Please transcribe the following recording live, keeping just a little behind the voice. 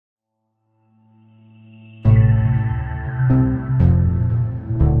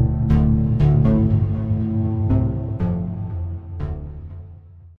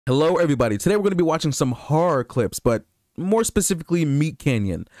everybody. Today we're going to be watching some horror clips, but more specifically Meat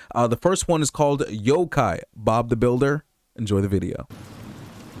Canyon. The first one is called Yokai, Bob the Builder. Enjoy the video.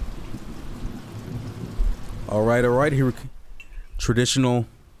 All right, here we go. Traditional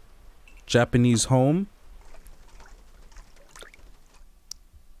Japanese home.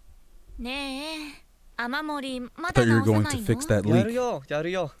 I thought you were going to fix that leak.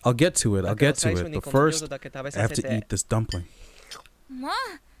 I'll get to it, but first I have to eat this dumpling.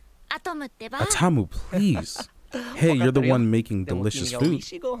 Atamu, please. Hey, you're the one making delicious food.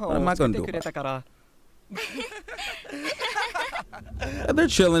 What am I gonna do about it? They're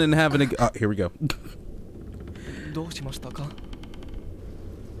chilling and having a... Oh, here we go.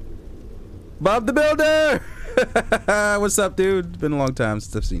 Bob the Builder! What's up, dude? It's been a long time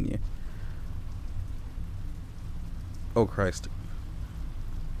since I've seen you. Oh, Christ.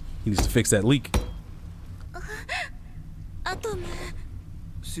 He needs to fix that leak.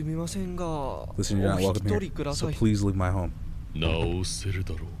 Listen, you're not welcome here, so please leave my home. Oh,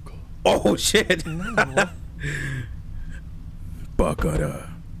 shit! Bakara.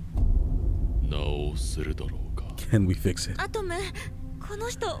 Can we fix it?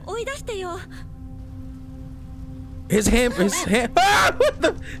 His hand, ah, what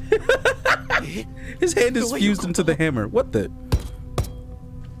the? His hand is fused into the hammer. What the?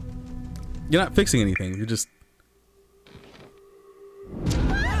 You're not fixing anything. You're just...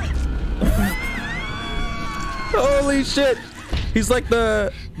 Holy shit! He's like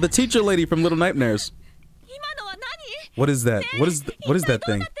the teacher lady from Little Nightmares. What is that? What is that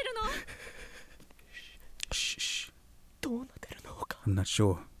thing? Shh. I'm not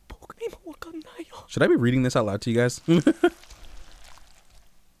sure. Should I be reading this out loud to you guys?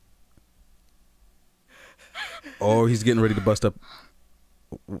 Oh, he's getting ready to bust up.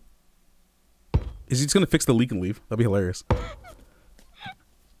 Is he just gonna fix the leak and leave? That'd be hilarious.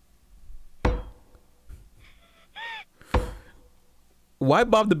 Why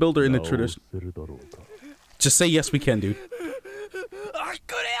Bob the Builder in the tradition? Just say yes we can, dude.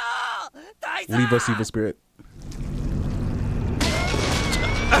 Leave us, evil spirit.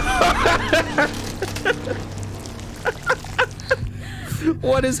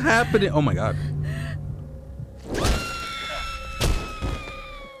 What is happening? Oh my god.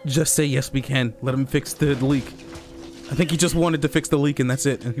 Just say yes we can. Let him fix the leak. I think he just wanted to fix the leak and that's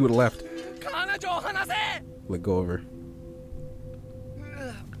it, and he would have left. Let go of her.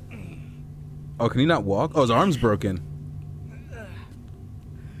 Oh, can he not walk? Oh, his arm's broken.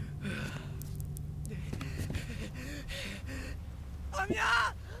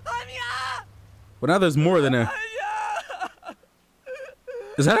 Well, now there's more than a...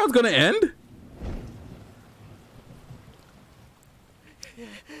 Is that how it's gonna end?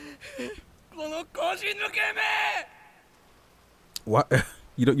 What?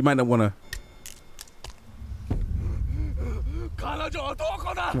 You might not wanna...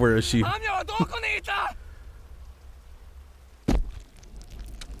 Where is she?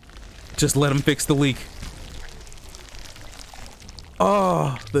 Just let him fix the leak.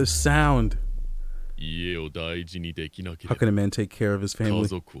 Oh, the sound. How can a man take care of his family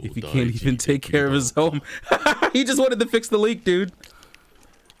if he can't even take care of his home? He just wanted to fix the leak, dude.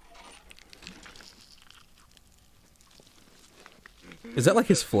 Is that like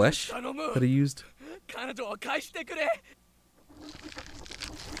his flesh that he used?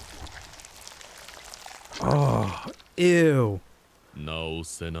 Oh, ew.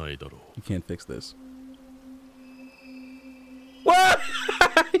 You can't fix this. What?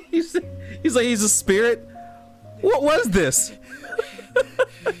 He's like he's a spirit? What was this?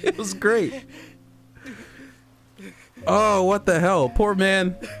 It was great. Oh, what the hell? Poor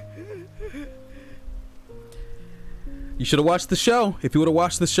man. You should have watched the show. If he would have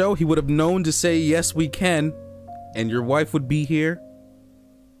watched the show, he would have known to say yes we can, and your wife would be here.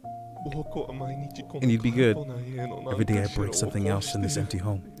 And you'd be good. Every day I break something else in this empty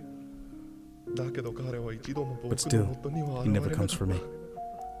home. But still, he never comes for me.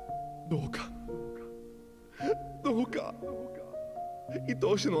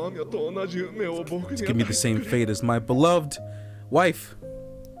 Just give me the same fate as my beloved wife.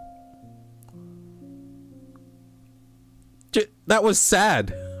 That was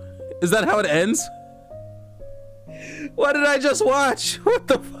sad. Is that how it ends? What did I just watch? What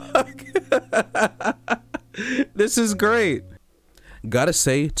the fuck? This is great. Gotta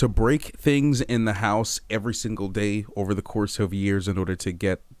say, to break things in the house every single day over the course of years in order to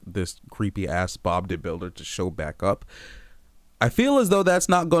get this creepy ass Bob the Builder to show back up, I feel as though that's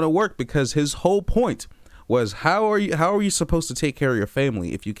not gonna work, because his whole point was how are you supposed to take care of your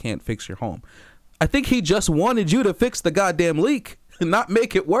family if you can't fix your home? I think he just wanted you to fix the goddamn leak. not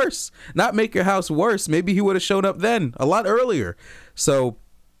make it worse, not make your house worse. Maybe he would have shown up then a lot earlier. So,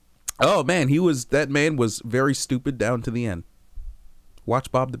 oh man, that man was very stupid down to the end.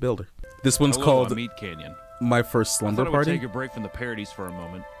 Watch Bob the Builder. This one's called Meat Canyon. My First Slumber I thought I would Party. take a break from the parodies for a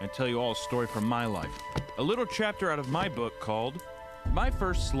moment and tell you all a story from my life. A little chapter out of my book called My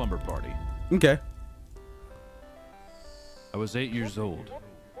First Slumber Party. Okay. I was 8 years old.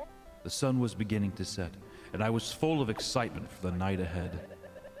 The sun was beginning to set, and I was full of excitement for the night ahead.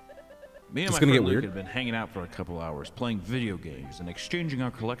 Me and It's my gonna friend get Luke weird. had been hanging out for a couple hours, playing video games and exchanging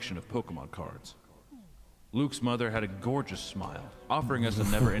our collection of Pokemon cards. Luke's mother had a gorgeous smile, offering us a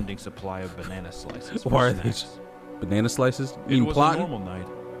never-ending supply of banana slices. Why are they banana slices? You It mean was plotting? a normal night.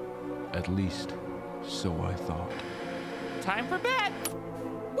 At least, so I thought. Time for bed.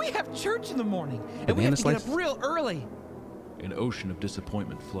 We have church in the morning, and we Banana have to get slices? up real early. An ocean of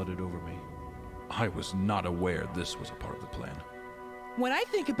disappointment flooded over me. I was not aware this was a part of the plan. When I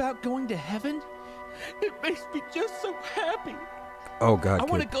think about going to heaven, it makes me just so happy. Oh God, I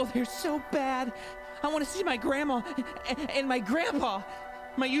want to kid. go there so bad. I want to see my grandma and my grandpa.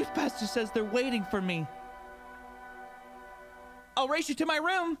 My youth pastor says they're waiting for me. I'll race you to my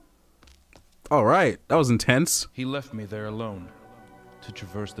room. All right, that was intense. He left me there alone, to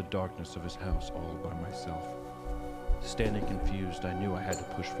traverse the darkness of his house all by myself. Standing confused, I knew I had to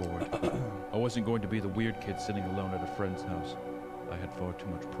push forward. I wasn't going to be the weird kid sitting alone at a friend's house. I had far too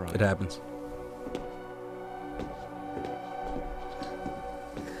much pride. It happens.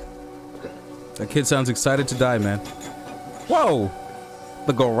 That kid sounds excited to die, man. Whoa!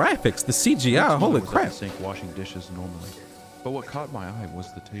 The graphics, the CGI, Luke's holy mother was at crap. the sink washing dishes normally, but what caught my eye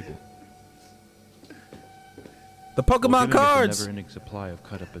was the table. The Pokemon Forgetting cards! the never-ending supply of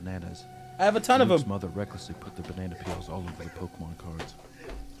cut-up bananas. I have a ton of Luke's them. mother recklessly put the banana peels all over the Pokemon cards.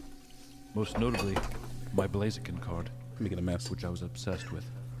 Most notably, my Blaziken card, Making a mess. which I was obsessed with,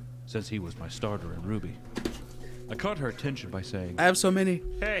 since he was my starter in Ruby. I caught her attention by saying, I have so many.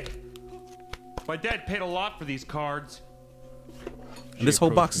 Hey, my dad paid a lot for these cards. And this She whole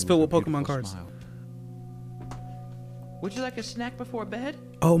approached box is me filled with a Pokemon beautiful cards. smile. Would you like a snack before bed?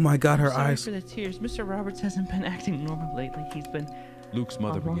 Oh my God, her Sorry eyes. for the tears. Mr. Roberts hasn't been acting normal lately. He's been... Luke's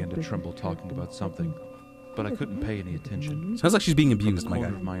mother wrong began to business tremble talking about something, but I couldn't pay any attention. Sounds like she's being From the abused, my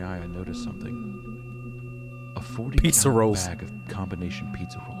corner guy. of my eye, I noticed something. A 40 Pizza rolls. bag of combination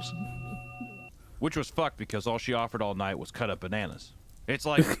pizza rolls. Which was fucked because all she offered all night was cut up bananas. It's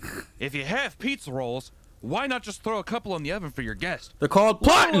like, if you have pizza rolls, why not just throw a couple in the oven for your guest? They're called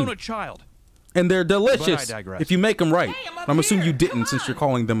Let alone plotting, a child. and they're delicious digress. if you make them right. Hey, I'm up I'm assuming you here. didn't Come since you're on.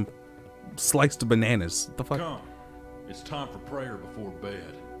 calling them sliced bananas. What the fuck? Come, it's time for prayer before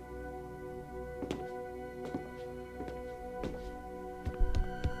bed.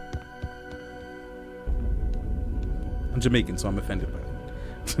 I'm Jamaican, so I'm offended by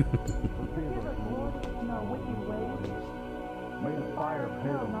it.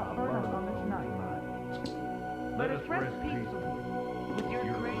 Let us rest peacefully with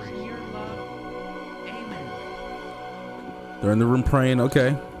your grace and your love. Amen. They're in the room praying.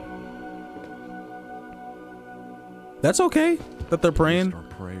 Okay. That's okay that they're praying. Our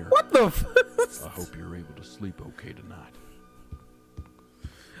prayer. What the f- I hope you're able to sleep okay tonight.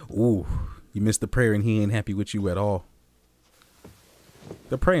 Ooh, you missed the prayer and he ain't happy with you at all.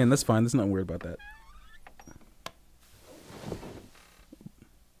 They're praying. That's fine. There's nothing weird about that.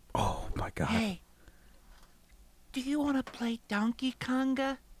 Oh my God. Hey, do you want to play Donkey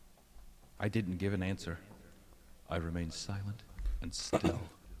Konga? I didn't give an answer. I remained silent and still.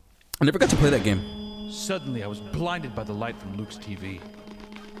 I never got to play that game. Suddenly, I was blinded by the light from Luke's TV.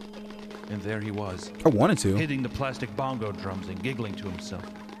 And there he was, I wanted to. hitting the plastic bongo drums and giggling to himself.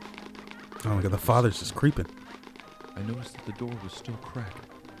 Oh my God, the father's just creeping. I noticed that the door was still cracked,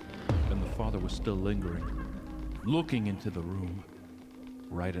 and the father was still lingering, looking into the room,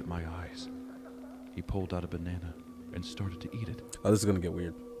 right at my eyes. He pulled out a banana and started to eat it. Oh, this is gonna get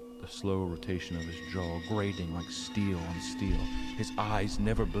weird. The slow rotation of his jaw grating like steel on steel, his eyes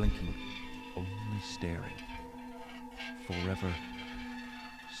never blinking, only staring. Forever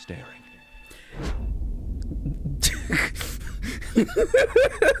staring.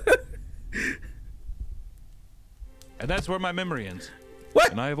 And that's where my memory ends.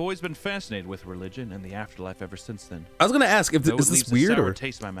 What? And I have always been fascinated with religion and the afterlife ever since then. I was gonna ask if Though is it this leaves a weird sour or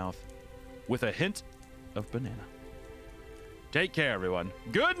taste in my mouth, with a hint of banana. Take care, everyone.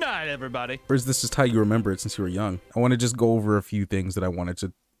 Good night, everybody. is this just how you remember it since you were young? I want to just go over a few things that I wanted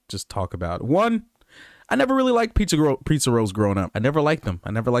to just talk about. One, I never really liked pizza rolls growing up. I never liked them.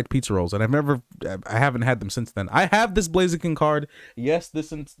 I never liked pizza rolls, and I haven't had them since then. I have this Blaziken card. Yes,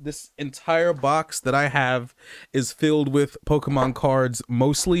 this entire box that I have is filled with Pokemon cards,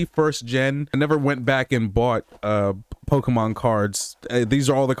 mostly first gen. I never went back and bought Pokemon cards. These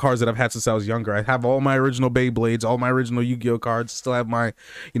are all the cards that I've had since I was younger. I have all my original Beyblades, all my original Yu-Gi-Oh cards. Still have my,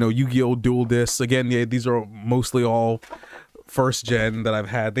 Yu-Gi-Oh dual discs. Again, yeah, these are mostly all first gen that I've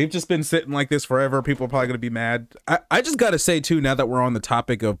had. They've just been sitting like this forever. People are probably gonna be mad. I just gotta say too, now that we're on the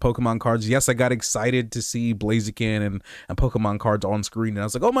topic of Pokemon cards, yes, I got excited to see Blaziken and Pokemon cards on screen, and I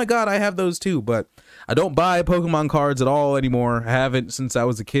was like, oh my god, I have those too. But I don't buy Pokemon cards at all anymore. I haven't since I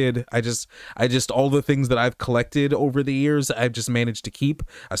was a kid. I just all the things that I've collected over the years, I've just managed to keep.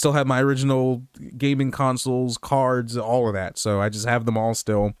 I still have my original gaming consoles, cards, all of that, so I just have them all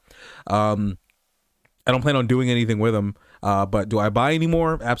still. I don't plan on doing anything with them. But do I buy any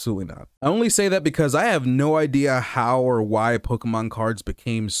more? Absolutely not. I only say that because I have no idea how or why Pokemon cards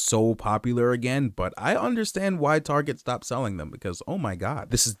became so popular again, but I understand why Target stopped selling them, because oh my god,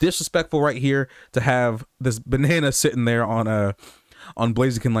 this is disrespectful right here to have this banana sitting there on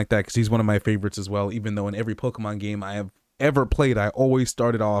Blaziken like that, because he's one of my favorites as well, even though in every Pokemon game I have ever played, I always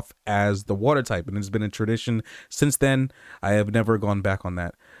started off as the water type, and it's been a tradition since then. I have never gone back on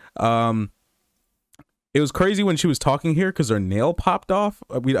that. It was crazy when she was talking here because her nail popped off.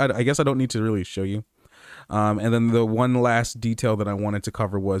 I guess I don't need to really show you. And then the one last detail that I wanted to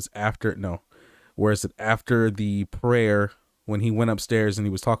cover was after the prayer, when he went upstairs and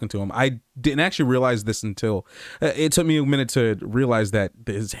he was talking to him. I didn't actually realize this until it took me a minute to realize that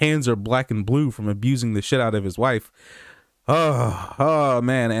his hands are black and blue from abusing the shit out of his wife. Oh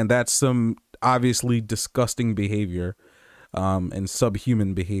man, and that's some obviously disgusting behavior. And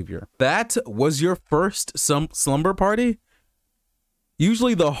subhuman behavior. That was your first slumber party?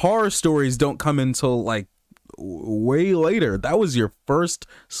 Usually the horror stories don't come until like way later. That was your first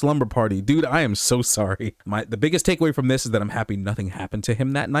slumber party. Dude, I am so sorry. The biggest takeaway from this is that I'm happy nothing happened to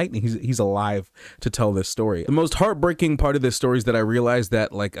him that night, and he's alive to tell this story. The most heartbreaking part of this story is that I realized that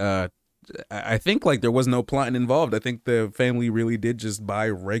I think like there was no plotting involved. I think the family really did just buy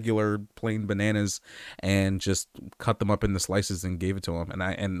regular plain bananas and just cut them up into slices and gave it to him.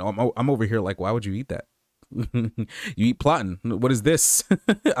 And I'm over here like, why would you eat that? You eat plotting. What is this?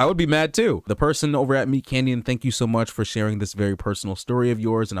 I would be mad too. The person over at Meat Canyon, thank you so much for sharing this very personal story of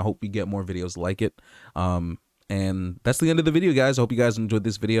yours, and I hope we get more videos like it. And that's the end of the video, guys. I hope you guys enjoyed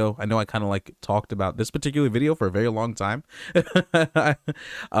this video. I know I kind of like talked about this particular video for a very long time.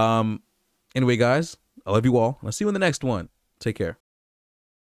 Anyway, guys, I love you all. I'll see you in the next one. Take care.